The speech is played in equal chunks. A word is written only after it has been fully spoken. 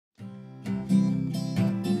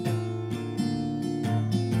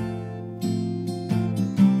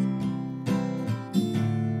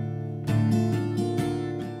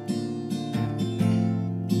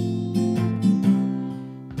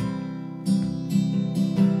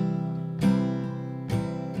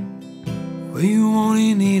Well, you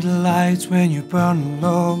only need the lights when you're burning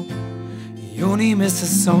low. You only miss the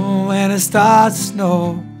sun when it starts to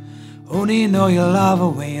snow. Only know you love her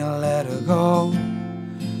when you let her go.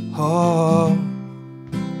 Oh,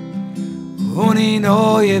 only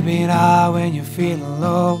know you've been high when you're feeling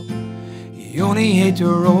low. You only hate the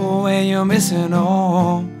road when you're missing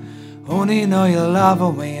home. Only know you love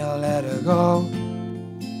her when you let her go.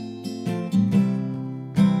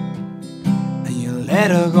 And you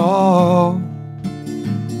let her go.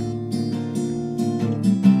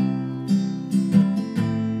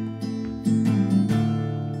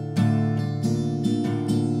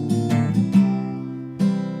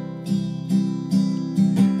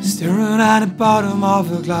 Staring at the bottom of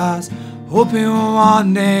the glass, hoping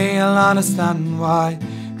one day you'll understand why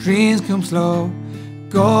dreams come slow,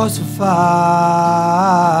 go so fast.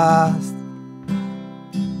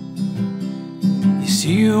 You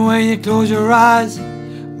see when you close your eyes,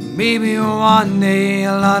 maybe one day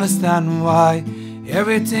you'll understand why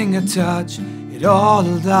everything you touch, it all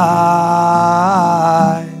dies.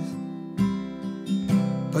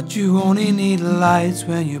 But you only need the lights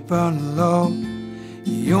when you're burning low.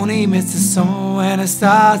 You only miss the sun when it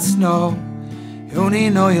starts to snow. You only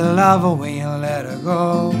know you love her when you let her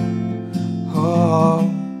go. Oh,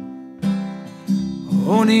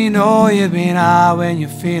 only know you've been high when you're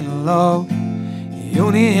feeling low. You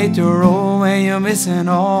only hate the road when you're missing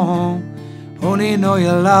home. Only know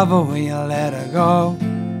you love her when you let her go.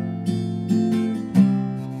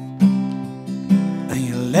 And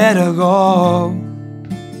you let her go.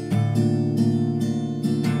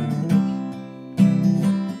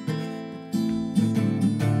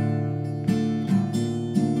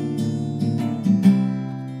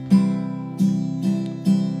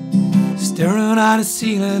 Staring at the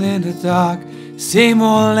ceiling in the dark, same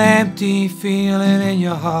old empty feeling in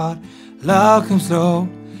your heart. Love comes slow,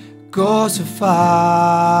 goes so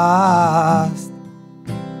fast.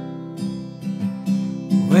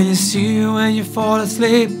 When you see you when you fall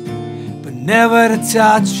asleep, but never to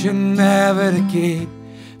touch and never to keep,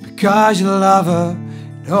 because you love her,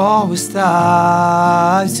 it always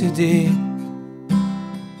dives too deep.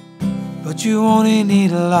 But you only need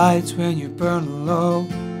the lights when you're burning low.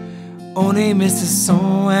 Only miss the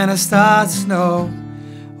sun when it starts to snow.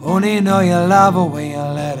 Only know you love her when you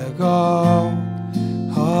let her go.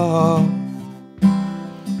 Oh,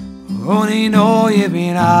 only know you've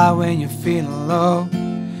been high when you're feeling low.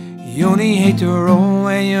 You only hate the road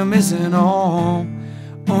when you're missing home.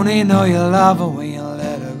 Only know you love her when you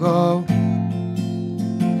let her go.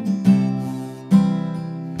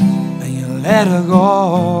 And you let her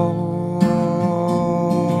go.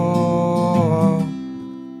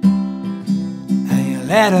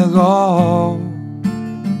 Let her go.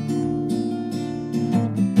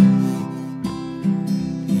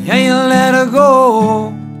 Yeah, you let her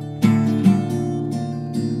go.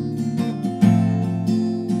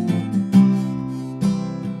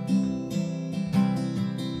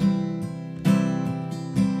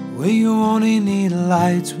 Well, you only need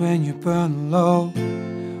lights when you're burning low.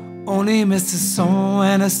 Only miss the sun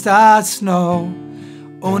when it starts to snow.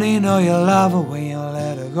 Only know you love her when you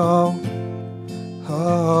let her go.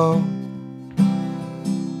 Oh,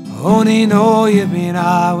 only know you've been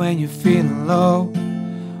high when you're feeling low.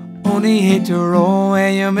 Only hate the road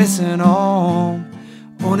when you're missing home.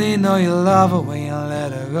 Only know you love her when you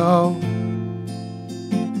let her go.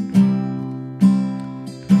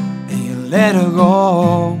 And you let her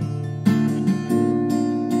go.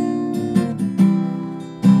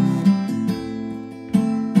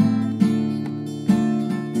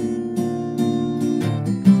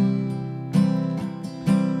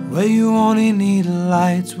 Well, you only need the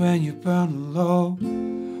lights when you're burning low.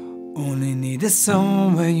 Only need the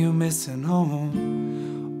sun when you're missing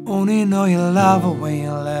home. Only know you love her when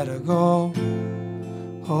you let her go.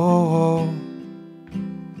 Oh,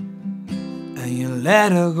 and you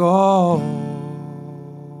let her go.